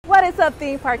What's up,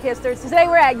 theme park hipsters? Today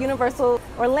we're at Universal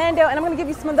Orlando and I'm going to give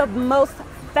you some of the most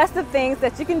festive things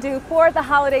that you can do for the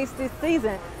holidays this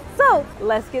season. So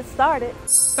let's get started.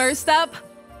 First up,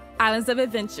 Islands of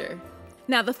Adventure.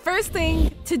 Now the first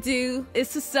thing to do is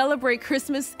to celebrate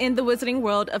Christmas in the Wizarding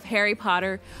World of Harry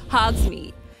Potter,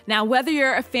 Hogsmeade. Now, whether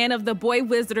you're a fan of the boy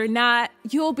wizard or not,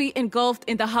 you'll be engulfed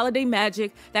in the holiday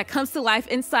magic that comes to life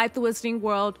inside the Wizarding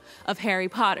World of Harry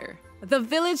Potter. The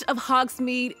village of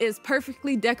Hogsmeade is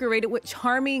perfectly decorated with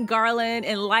charming garland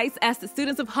and lights as the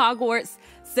students of Hogwarts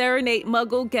serenade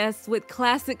Muggle guests with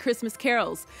classic Christmas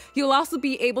carols. You'll also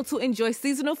be able to enjoy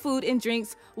seasonal food and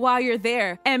drinks while you're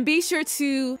there. And be sure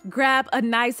to grab a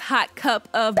nice hot cup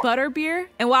of butterbeer.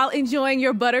 And while enjoying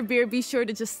your butterbeer, be sure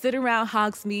to just sit around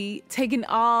Hogsmeade, taking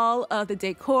all of the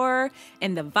decor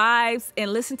and the vibes,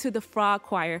 and listen to the frog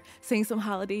choir sing some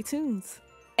holiday tunes.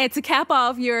 And to cap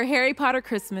off your Harry Potter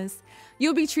Christmas,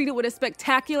 you'll be treated with a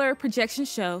spectacular projection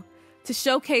show to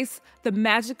showcase the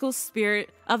magical spirit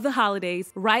of the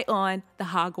holidays right on the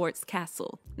Hogwarts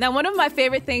castle. Now, one of my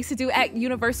favorite things to do at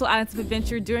Universal Islands of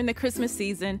Adventure during the Christmas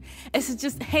season is to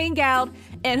just hang out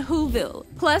in Whoville.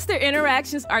 Plus, their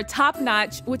interactions are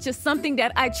top-notch, which is something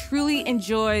that I truly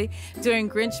enjoy during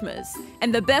Grinchmas.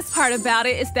 And the best part about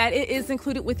it is that it is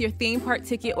included with your theme park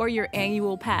ticket or your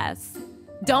annual pass.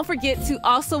 Don't forget to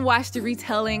also watch the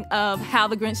retelling of How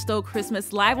the Grinch Stole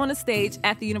Christmas live on the stage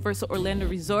at the Universal Orlando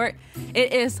Resort.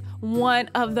 It is one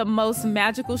of the most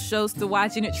magical shows to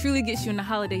watch, and it truly gets you in the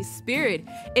holiday spirit.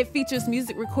 It features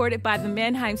music recorded by the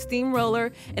Mannheim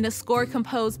Steamroller and a score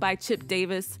composed by Chip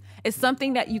Davis. It's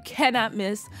something that you cannot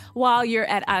miss while you're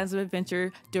at Islands of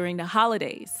Adventure during the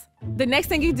holidays. The next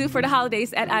thing you do for the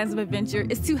holidays at Islands of Adventure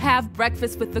is to have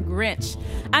breakfast with the Grinch.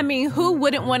 I mean, who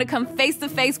wouldn't want to come face to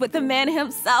face with the man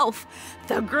himself,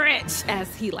 the Grinch,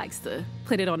 as he likes to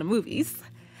put it on the movies.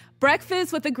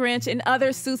 Breakfast with the Grinch and other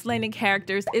Seuss Landing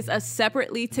characters is a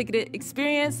separately ticketed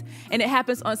experience, and it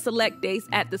happens on select days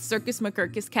at the Circus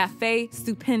McGurkus Cafe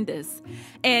Stupendous.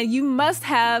 And you must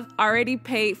have already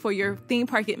paid for your theme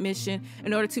park admission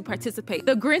in order to participate.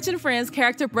 The Grinch and Friends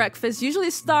character breakfast usually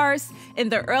starts in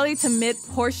the early to mid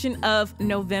portion of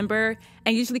November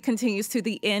and usually continues to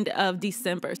the end of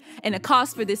December. And the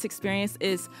cost for this experience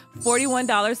is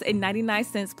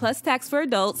 $41.99 plus tax for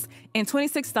adults and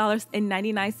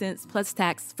 $26.99 plus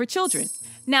tax for children.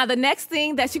 Now, the next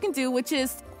thing that you can do, which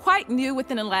is quite new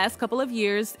within the last couple of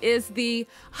years, is the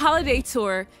holiday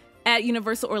tour at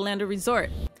Universal Orlando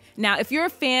Resort. Now, if you're a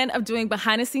fan of doing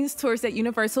behind-the-scenes tours at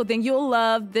Universal, then you'll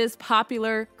love this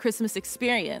popular Christmas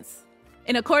experience.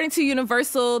 And according to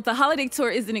Universal, the holiday tour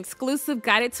is an exclusive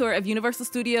guided tour of Universal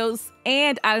Studios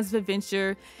and Islands of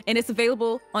Adventure, and it's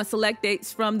available on select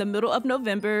dates from the middle of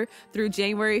November through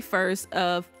January 1st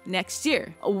of next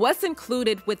year. What's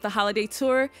included with the holiday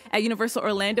tour at Universal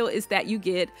Orlando is that you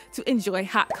get to enjoy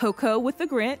hot cocoa with the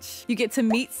Grinch, you get to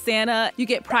meet Santa, you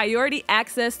get priority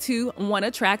access to one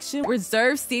attraction,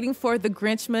 reserved seating for the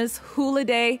Grinchmas Hula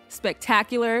Day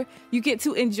Spectacular, you get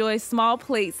to enjoy small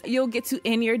plates, you'll get to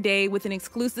end your day with an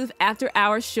exclusive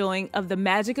after-hours showing of the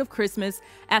magic of Christmas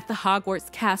at the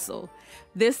Hogwarts Castle.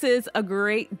 This is a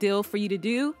great deal for you to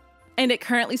do, and it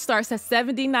currently starts at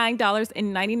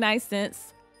 $79.99.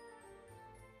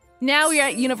 Now we're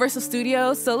at Universal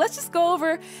Studios, so let's just go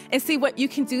over and see what you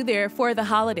can do there for the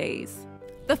holidays.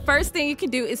 The first thing you can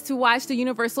do is to watch the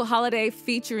Universal Holiday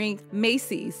featuring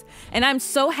Macy's. And I'm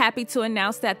so happy to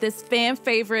announce that this fan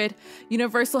favorite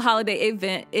Universal Holiday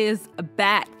event is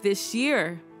back this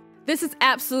year. This is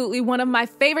absolutely one of my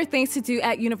favorite things to do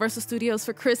at Universal Studios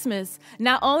for Christmas.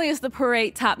 Not only is the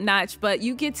parade top-notch, but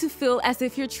you get to feel as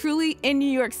if you're truly in New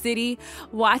York City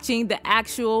watching the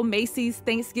actual Macy's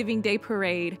Thanksgiving Day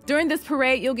Parade. During this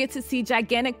parade, you'll get to see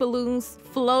gigantic balloons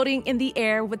floating in the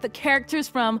air with the characters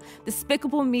from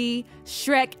Despicable Me,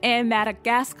 Shrek, and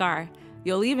Madagascar.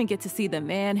 You'll even get to see the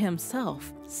man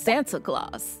himself, Santa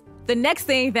Claus. The next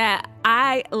thing that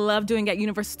I love doing at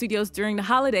Universal Studios during the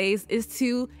holidays is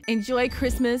to enjoy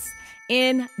Christmas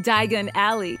in Diagon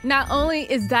Alley. Not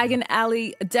only is Diagon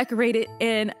Alley decorated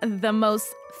in the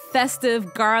most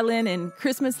festive garland and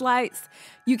Christmas lights,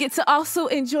 you get to also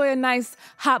enjoy a nice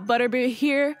hot butterbeer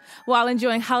here while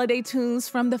enjoying holiday tunes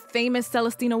from the famous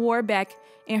Celestina Warbeck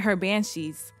and her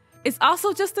Banshees. It's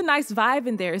also just a nice vibe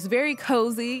in there. It's very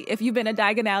cozy. If you've been to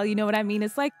Diagon Alley, you know what I mean.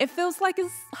 It's like, it feels like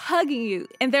it's hugging you.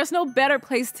 And there's no better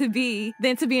place to be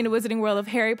than to be in the Wizarding World of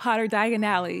Harry Potter Diagon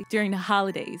Alley during the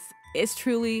holidays. It's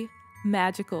truly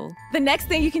magical. The next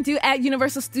thing you can do at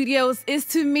Universal Studios is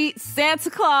to meet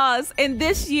Santa Claus. And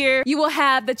this year, you will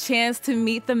have the chance to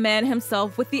meet the man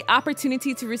himself with the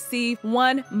opportunity to receive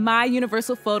one My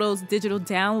Universal Photos digital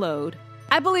download.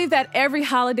 I believe that every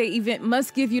holiday event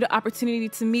must give you the opportunity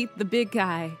to meet the big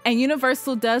guy, and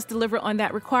Universal does deliver on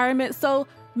that requirement, so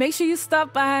make sure you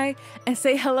stop by and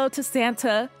say hello to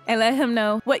Santa and let him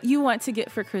know what you want to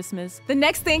get for Christmas. The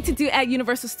next thing to do at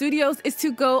Universal Studios is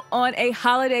to go on a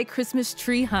holiday Christmas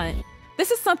tree hunt.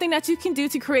 This is something that you can do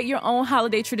to create your own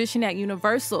holiday tradition at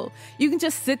Universal. You can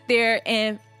just sit there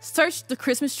and search the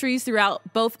Christmas trees throughout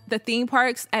both the theme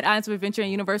parks at Islands of Adventure and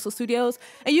Universal Studios.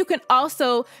 And you can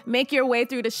also make your way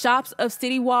through the shops of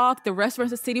City Walk, the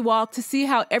restaurants of City Walk, to see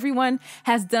how everyone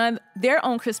has done their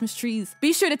own Christmas trees.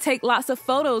 Be sure to take lots of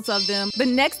photos of them. The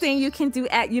next thing you can do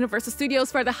at Universal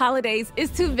Studios for the holidays is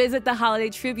to visit the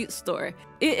Holiday Tribute Store.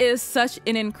 It is such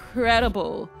an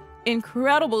incredible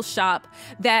shop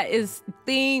that is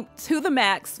themed to the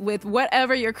max with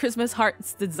whatever your Christmas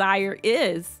heart's desire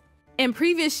is. In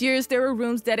previous years, there were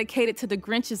rooms dedicated to the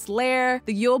Grinch's lair,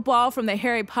 the Yule Ball from the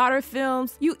Harry Potter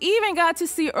films. You even got to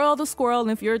see Earl the Squirrel, and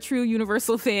if you're a true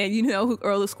Universal fan, you know who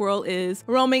Earl the Squirrel is,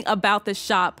 roaming about the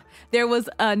shop. There was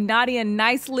a naughty and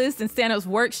nice list in Santa's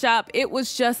workshop. It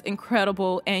was just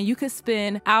incredible, and you could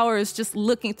spend hours just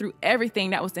looking through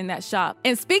everything that was in that shop.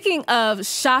 And speaking of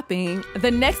shopping,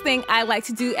 the next thing I like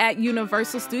to do at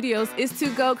Universal Studios is to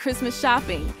go Christmas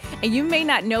shopping. And you may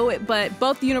not know it, but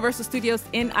both Universal Studios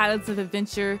and Islands of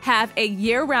Adventure have a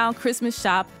year-round Christmas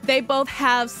shop. They both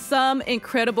have some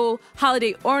incredible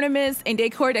holiday ornaments and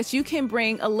decor that you can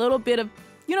bring a little bit of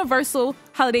Universal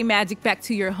holiday magic back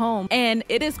to your home. And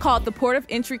it is called the Port of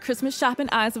Entry Christmas Shop in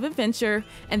Islands of Adventure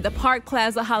and the Park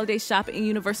Plaza Holiday Shop in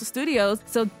Universal Studios.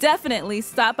 So definitely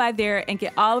stop by there and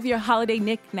get all of your holiday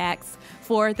knickknacks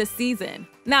for the season.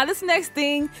 Now, this next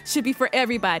thing should be for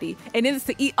everybody, and it is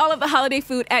to eat all of the holiday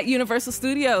food at Universal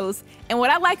Studios. And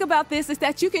what I like about this is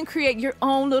that you can create your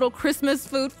own little Christmas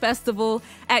food festival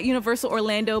at Universal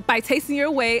Orlando by tasting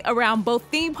your way around both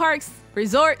theme parks,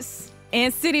 resorts,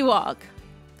 and City Walk.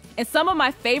 And some of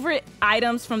my favorite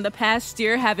items from the past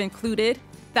year have included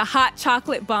the hot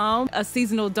chocolate bomb, a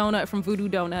seasonal donut from Voodoo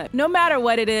Donut. No matter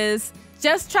what it is,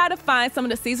 just try to find some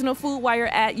of the seasonal food while you're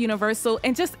at Universal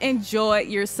and just enjoy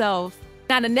yourself.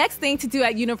 Now, the next thing to do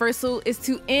at Universal is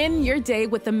to end your day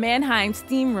with the Mannheim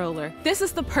Steamroller. This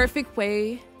is the perfect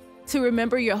way to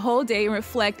remember your whole day and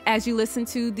reflect as you listen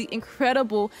to the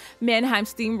incredible Mannheim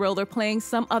Steamroller playing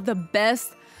some of the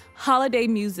best holiday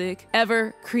music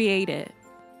ever created.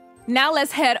 Now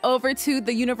let's head over to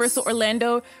the Universal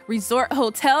Orlando Resort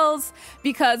Hotels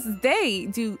because they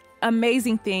do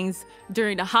amazing things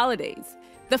during the holidays.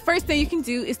 The first thing you can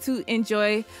do is to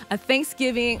enjoy a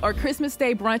Thanksgiving or Christmas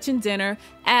Day brunch and dinner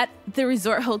at the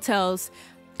resort hotels.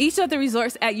 Each of the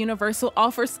resorts at Universal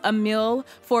offers a meal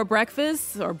for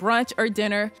breakfast or brunch or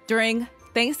dinner during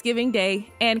Thanksgiving Day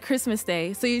and Christmas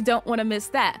Day, so you don't want to miss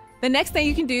that. The next thing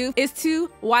you can do is to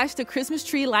watch the Christmas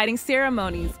tree lighting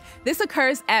ceremonies. This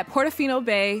occurs at Portofino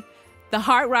Bay, the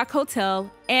Hard Rock Hotel,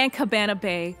 and Cabana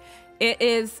Bay. It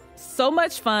is so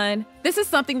much fun. This is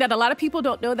something that a lot of people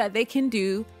don't know that they can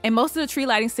do, and most of the tree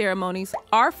lighting ceremonies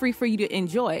are free for you to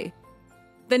enjoy.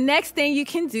 The next thing you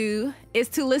can do is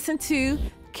to listen to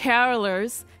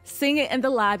carolers singing in the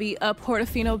lobby of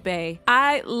Portofino Bay.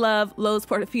 I love Lowe's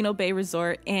Portofino Bay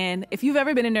Resort, and if you've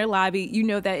ever been in their lobby, you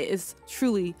know that it is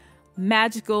truly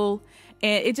magical,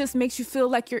 and it just makes you feel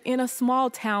like you're in a small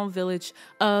town village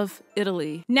of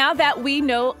Italy. Now that we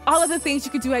know all of the things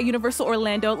you could do at Universal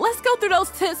Orlando, let's go through those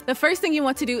tips. The first thing you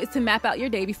want to do is to map out your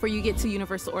day before you get to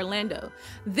Universal Orlando.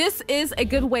 This is a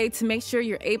good way to make sure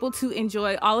you're able to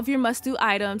enjoy all of your must-do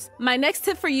items. My next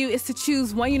tip for you is to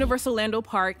choose one Universal Orlando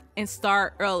park and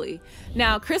start early.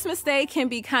 Now, Christmas Day can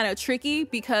be kind of tricky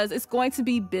because it's going to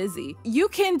be busy. You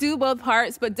can do both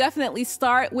parts, but definitely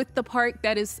start with the park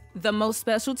that is the most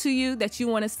special to you, that you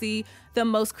want to see the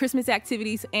most Christmas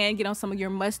activities and get on some of your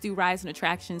must-do rides and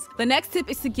attractions. The next tip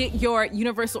is to get your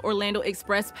Universal Orlando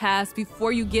Express Pass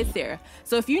before you get there.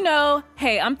 So if you know,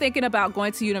 hey, I'm thinking about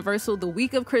going to Universal the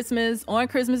week of Christmas, on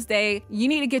Christmas Day, you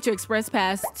need to get your Express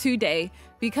Pass today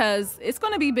because it's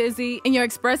going to be busy and your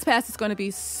Express Pass is going to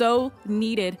be so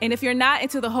needed. And if you're not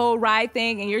into the whole ride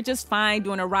thing and you're just fine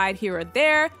doing a ride here or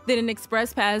there, then an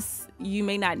Express Pass, you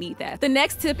may not need that. The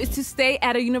next tip is to stay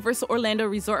at a Universal Orlando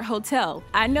Resort Hotel.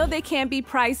 I know they can be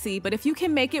pricey, but if you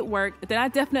can make it work, then I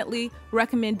definitely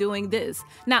recommend doing this.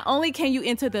 Not only can you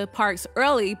enter the parks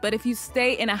early, but if you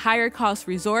stay in a higher cost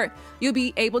resort, you'll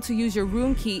be able to use your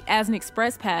room key as an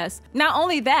Express Pass. Not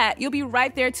only that, you'll be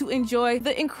right there to enjoy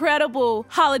the incredible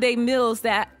holiday meals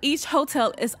that each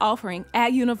hotel is offering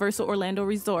at Universal Orlando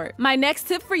Resort. My next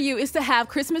tip for you is to have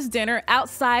Christmas dinner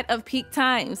outside of peak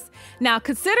times. Now,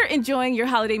 consider enjoying your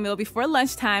holiday meal before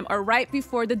lunchtime or right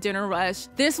before the dinner rush.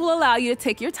 This will allow you to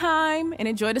take your time time and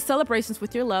enjoy the celebrations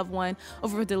with your loved one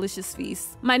over a delicious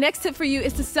feast. My next tip for you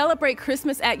is to celebrate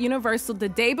Christmas at Universal the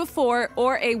day before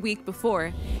or a week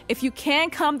before. If you can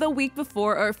come the week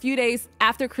before or a few days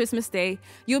after Christmas Day,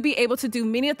 you'll be able to do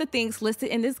many of the things listed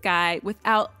in this guide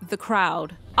without the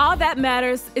crowd. All that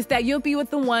matters is that you'll be with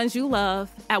the ones you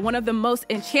love at one of the most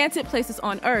enchanted places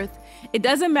on earth. It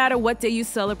doesn't matter what day you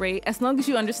celebrate, as long as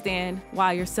you understand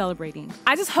why you're celebrating.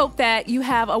 I just hope that you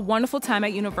have a wonderful time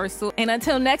at Universal, and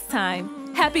until next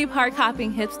time, happy park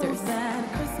hopping hipsters.